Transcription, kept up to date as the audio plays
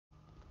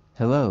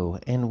Hello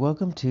and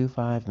welcome to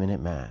 5-Minute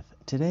Math.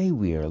 Today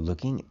we are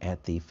looking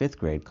at the 5th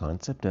grade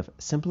concept of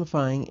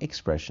simplifying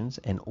expressions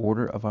and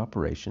order of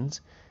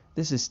operations.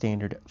 This is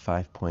standard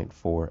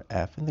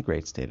 5.4F in the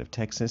great state of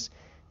Texas,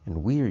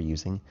 and we are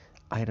using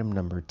item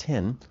number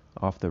 10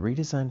 off the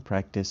Redesign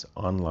Practice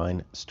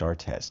Online STAAR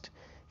test.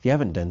 If you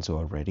haven't done so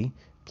already,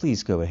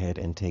 please go ahead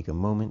and take a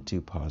moment to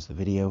pause the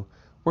video,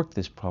 work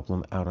this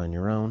problem out on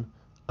your own,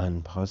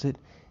 unpause it,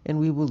 and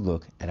we will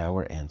look at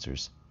our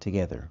answers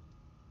together.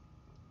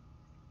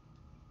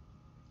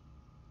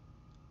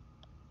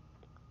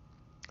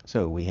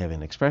 So we have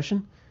an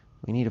expression.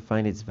 We need to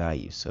find its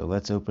value. So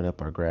let's open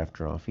up our graph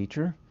draw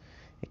feature,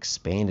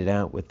 expand it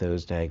out with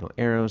those diagonal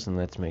arrows, and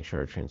let's make sure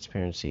our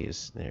transparency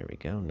is, there we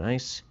go,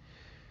 nice.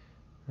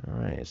 All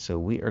right, so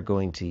we are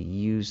going to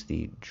use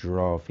the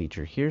draw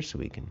feature here so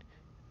we can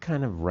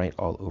kind of write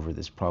all over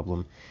this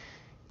problem.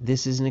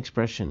 This is an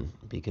expression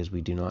because we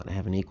do not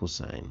have an equal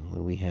sign.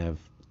 When we have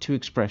two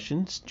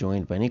expressions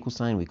joined by an equal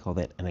sign, we call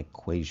that an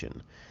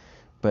equation.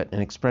 But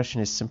an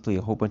expression is simply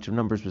a whole bunch of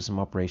numbers with some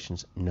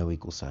operations, no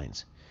equal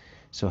signs.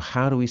 So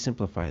how do we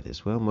simplify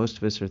this? Well, most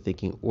of us are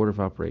thinking order of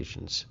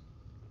operations.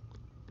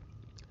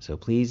 So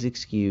please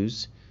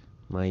excuse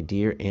my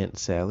dear Aunt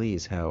Sally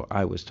is how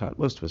I was taught.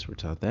 Most of us were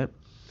taught that.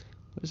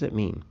 What does that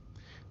mean?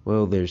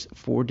 Well, there's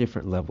 4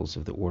 different levels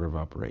of the order of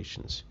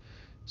operations.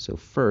 So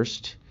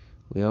first,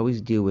 we always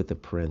deal with the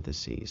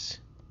parentheses.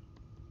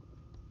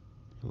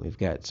 And we've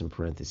got some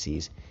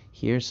parentheses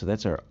here, so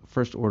that's our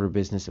first order of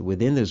business.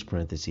 Within those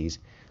parentheses,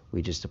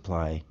 we just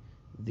apply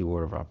the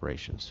order of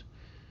operations.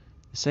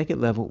 The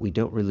second level we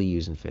don't really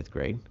use in 5th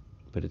grade,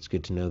 but it's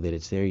good to know that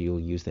it's there. You'll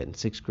use that in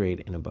 6th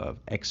grade and above,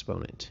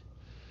 exponent.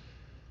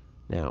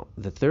 Now,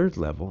 the third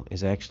level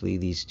is actually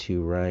these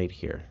two right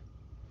here,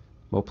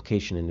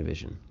 multiplication and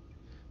division.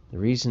 The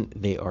reason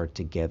they are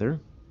together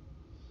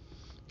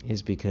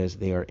is because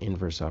they are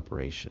inverse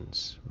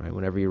operations, right?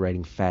 Whenever you're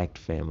writing fact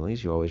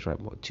families, you always write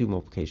 2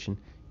 multiplication,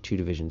 2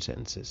 division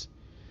sentences.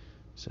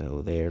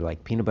 So they're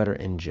like peanut butter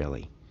and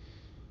jelly.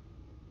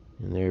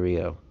 And there we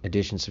go.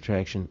 Addition,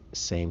 subtraction,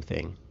 same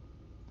thing.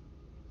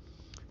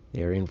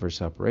 They are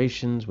inverse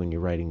operations. When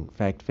you're writing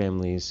fact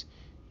families,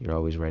 you're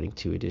always writing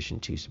 2 addition,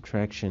 2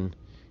 subtraction.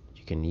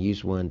 You can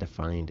use one to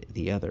find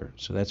the other.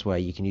 So that's why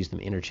you can use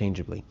them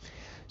interchangeably.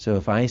 So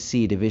if I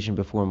see division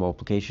before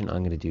multiplication,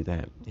 I'm going to do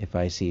that. If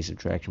I see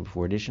subtraction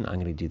before addition, I'm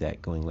going to do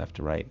that going left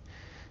to right.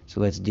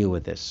 So let's deal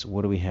with this.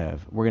 What do we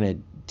have? We're going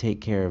to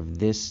take care of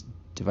this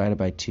divided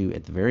by 2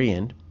 at the very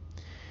end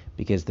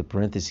because the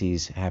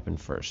parentheses happen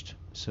first.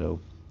 So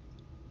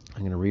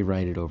I'm going to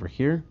rewrite it over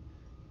here.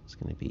 It's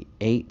going to be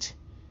 8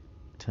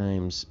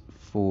 times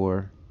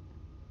 4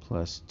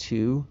 plus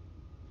 2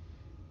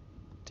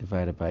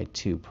 divided by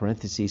 2.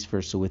 Parentheses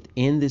first. So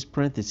within this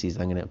parentheses,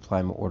 I'm going to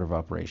apply my order of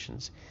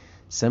operations.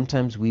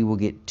 Sometimes we will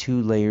get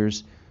 2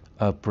 layers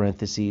of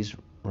parentheses,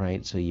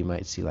 right? So you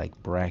might see like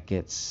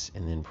brackets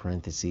and then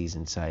parentheses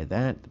inside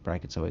that. The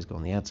brackets always go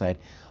on the outside.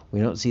 We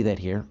don't see that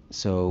here.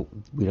 So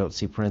we don't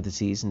see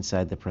parentheses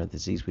inside the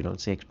parentheses. We don't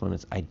see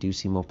exponents. I do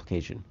see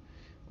multiplication.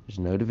 There's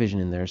no division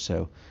in there,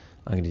 so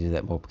I'm going to do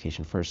that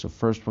multiplication first. So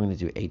first we're going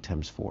to do 8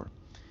 times 4.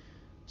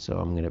 So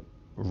I'm going to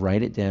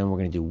write it down. We're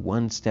going to do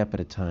one step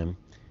at a time.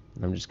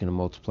 And I'm just going to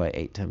multiply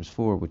 8 times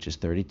 4, which is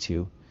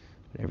 32.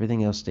 But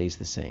everything else stays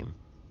the same.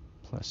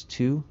 Plus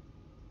 2,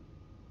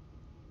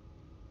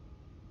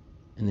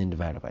 and then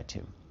divided by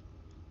 2.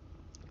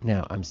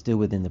 Now, I'm still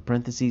within the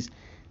parentheses.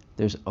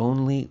 There's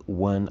only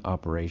one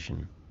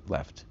operation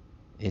left.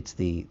 It's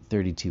the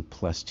 32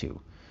 plus 2.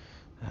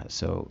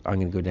 So I'm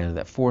going to go down to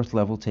that 4th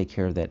level, take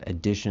care of that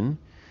addition.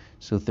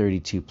 So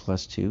 32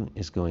 plus 2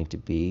 is going to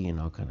be, and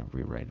I'll kind of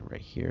rewrite it right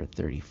here,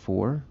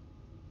 34.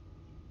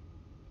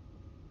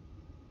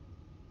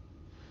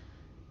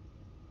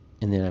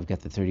 And then I've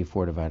got the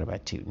 34 divided by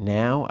 2.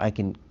 Now I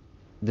can,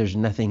 there's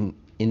nothing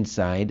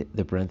inside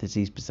the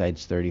parentheses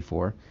besides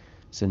 34.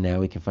 So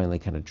now we can finally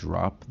kind of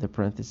drop the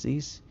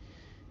parentheses.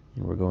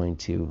 And we're going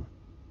to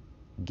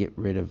get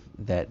rid of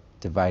that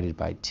divided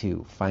by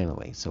 2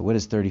 finally. So what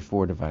is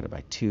 34 divided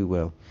by 2?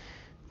 Well,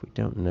 if we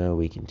don't know,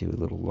 we can do a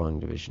little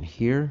long division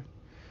here.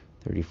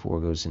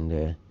 34 goes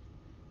into,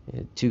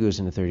 2 goes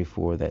into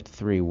 34, that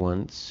 3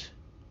 once.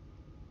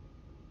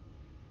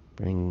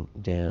 Bring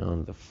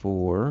down the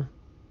 4.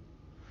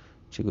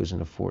 2 goes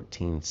into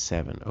 14,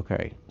 7.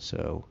 Okay,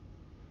 so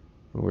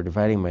when we're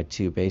dividing by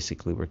 2,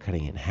 basically we're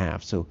cutting it in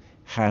half. So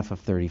half of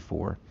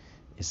 34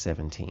 is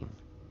 17.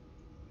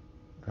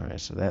 All right,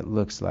 so that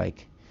looks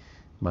like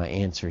my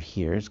answer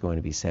here is going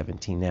to be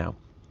 17. Now,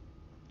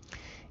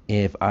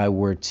 if I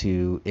were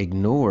to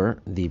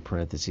ignore the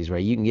parentheses,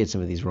 right, you can get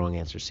some of these wrong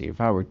answers here.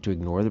 If I were to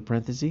ignore the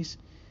parentheses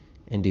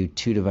and do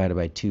 2 divided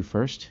by 2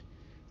 first,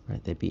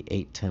 right, that'd be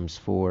 8 times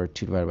 4.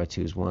 2 divided by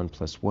 2 is 1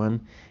 plus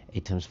 1.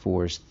 8 times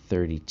 4 is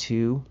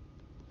 32,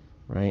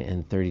 right?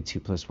 And 32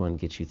 plus 1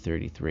 gets you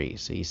 33.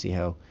 So you see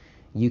how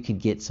you could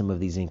get some of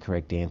these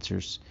incorrect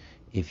answers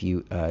if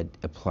you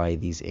apply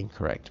these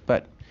incorrect.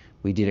 But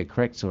we did it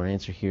correct, so our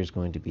answer here is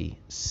going to be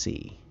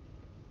C.